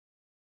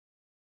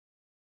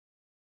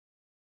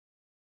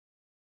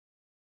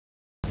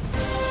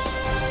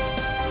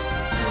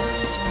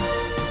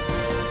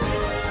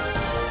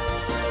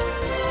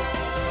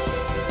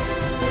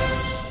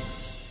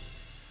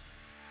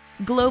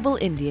Global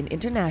Indian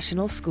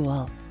International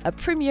School, a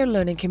premier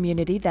learning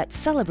community that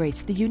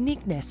celebrates the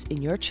uniqueness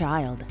in your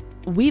child.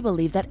 We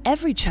believe that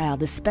every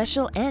child is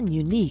special and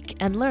unique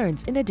and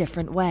learns in a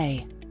different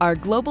way. Our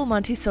Global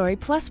Montessori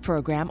Plus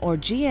program, or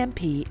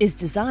GMP, is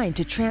designed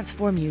to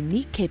transform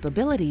unique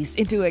capabilities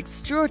into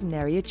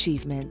extraordinary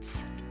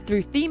achievements.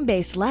 Through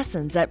theme-based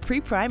lessons at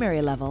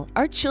pre-primary level,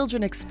 our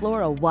children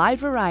explore a wide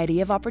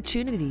variety of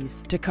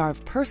opportunities to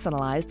carve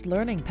personalized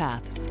learning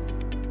paths.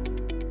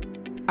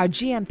 Our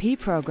GMP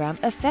program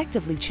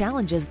effectively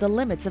challenges the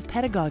limits of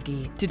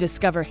pedagogy to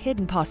discover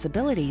hidden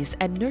possibilities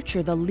and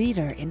nurture the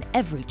leader in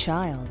every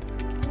child.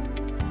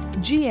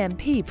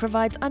 GMP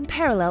provides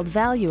unparalleled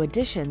value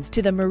additions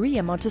to the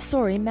Maria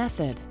Montessori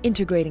method,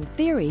 integrating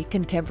theory,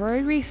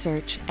 contemporary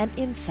research, and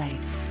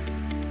insights.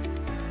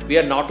 We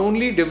are not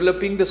only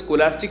developing the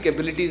scholastic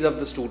abilities of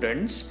the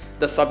students,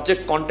 the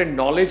subject content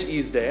knowledge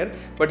is there,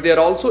 but they are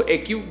also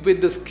equipped with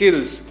the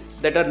skills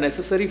that are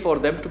necessary for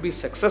them to be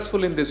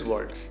successful in this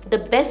world. The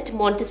best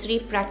Montessori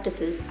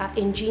practices are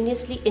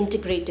ingeniously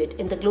integrated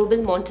in the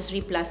Global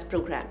Montessori Plus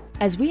program.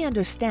 As we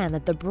understand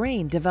that the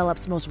brain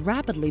develops most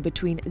rapidly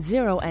between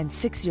 0 and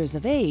 6 years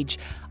of age,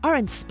 our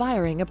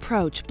inspiring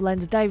approach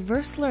blends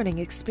diverse learning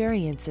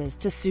experiences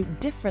to suit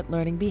different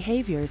learning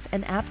behaviors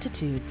and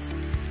aptitudes.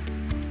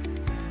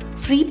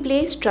 Free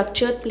play,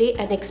 structured play,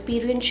 and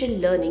experiential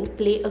learning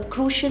play a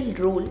crucial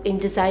role in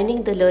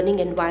designing the learning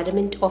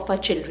environment of our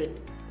children.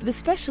 The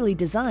specially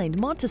designed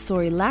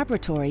Montessori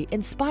laboratory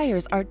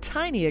inspires our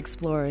tiny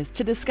explorers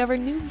to discover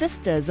new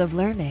vistas of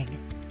learning.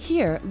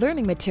 Here,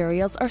 learning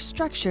materials are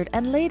structured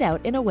and laid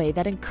out in a way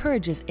that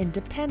encourages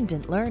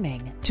independent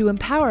learning, to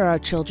empower our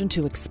children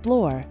to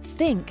explore,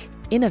 think,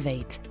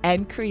 innovate,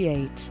 and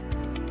create.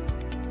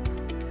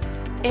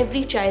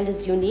 Every child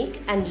is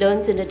unique and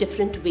learns in a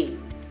different way.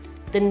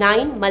 The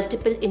 9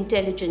 multiple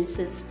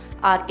intelligences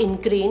are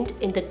ingrained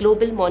in the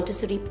Global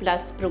Montessori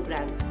Plus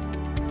program.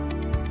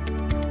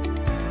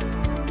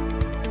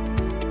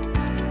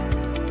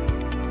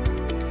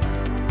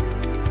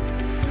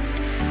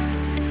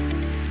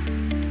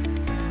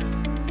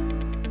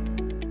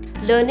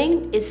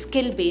 Learning is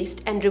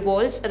skill-based and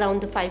revolves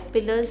around the 5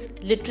 pillars: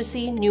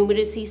 literacy,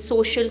 numeracy,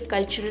 social,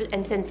 cultural,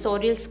 and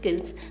sensorial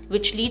skills,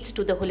 which leads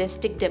to the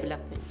holistic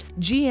development.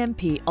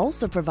 GMP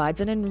also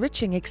provides an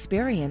enriching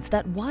experience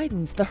that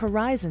widens the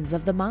horizons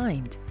of the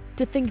mind,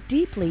 to think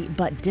deeply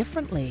but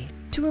differently,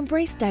 to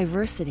embrace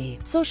diversity,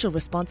 social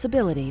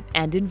responsibility,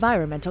 and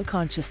environmental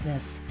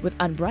consciousness with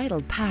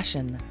unbridled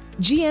passion.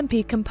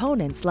 GMP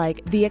components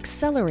like the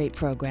Accelerate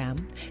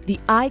program, the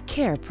I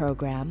Care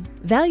program,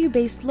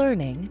 value-based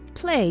learning,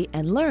 play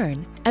and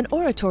learn, and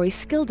oratory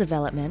skill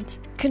development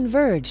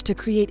converge to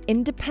create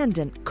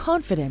independent,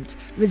 confident,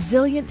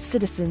 resilient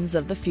citizens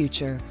of the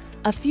future,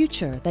 a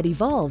future that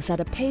evolves at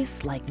a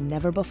pace like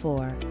never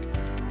before.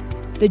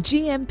 The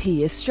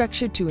GMP is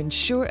structured to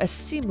ensure a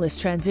seamless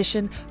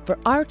transition for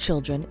our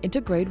children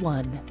into Grade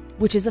 1,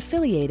 which is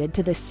affiliated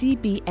to the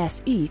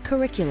CBSE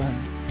curriculum.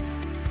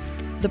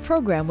 The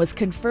program was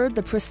conferred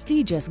the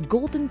prestigious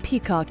Golden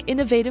Peacock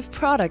Innovative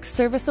Product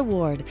Service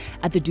Award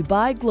at the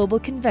Dubai Global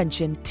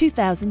Convention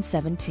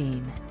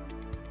 2017.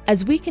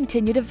 As we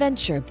continue to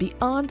venture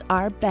beyond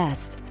our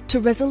best,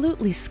 to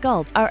resolutely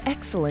sculpt our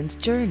excellent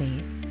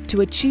journey,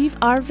 to achieve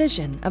our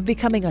vision of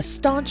becoming a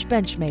staunch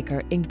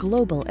benchmaker in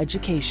global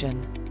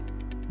education.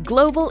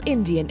 Global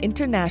Indian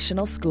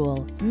International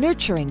School,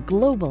 nurturing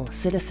global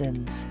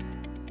citizens.